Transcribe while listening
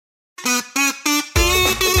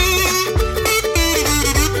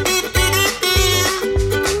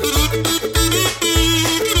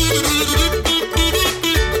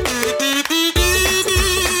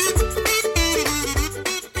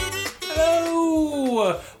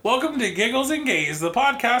Welcome to Giggles and Gays, the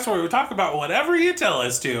podcast where we talk about whatever you tell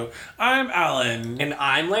us to. I'm Alan. And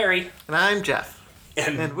I'm Larry. And I'm Jeff.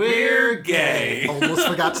 And we're gay. Almost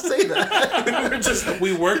forgot to say that.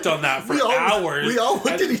 We worked on that for hours. We all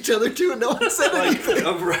looked at each other too and no one said anything.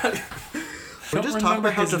 Right. Can we just talk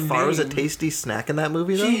about how Jafar was a tasty snack in that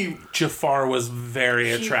movie, though? Jafar was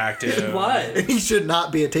very attractive. He was. And he should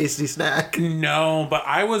not be a tasty snack. No, but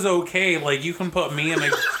I was okay. Like, you can put me in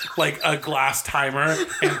a glass timer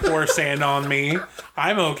and pour sand on me.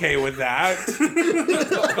 I'm okay with that.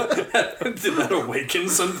 Did that awaken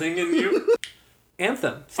something in you?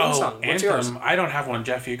 Anthem. Song. What's yours? I don't have one.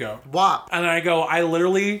 Jeff, you go. WAP. And I go, I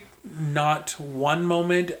literally, not one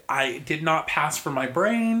moment, I did not pass for my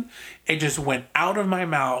brain. It just went out of my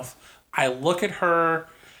mouth. I look at her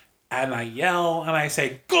and I yell and I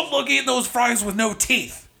say, good luck eating those fries with no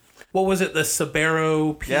teeth. What was it? The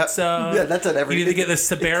Sbarro pizza? Yep. Yeah, that's at every... You need to get the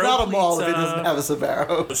Sbarro pizza. It's not a mall if it doesn't have a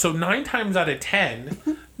Sbarro. So 9 times out of 10,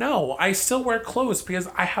 no, I still wear clothes because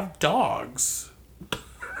I have dogs.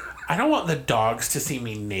 I don't want the dogs to see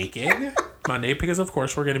me naked Monday because, of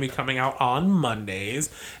course, we're going to be coming out on Mondays.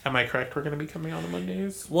 Am I correct? We're going to be coming out on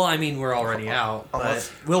Mondays? Well, I mean, we're already out, but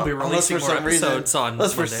we'll be releasing more episodes on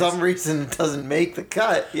Mondays. Unless for some reason it doesn't make the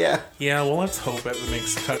cut, yeah. Yeah, well, let's hope it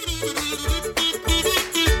makes the cut.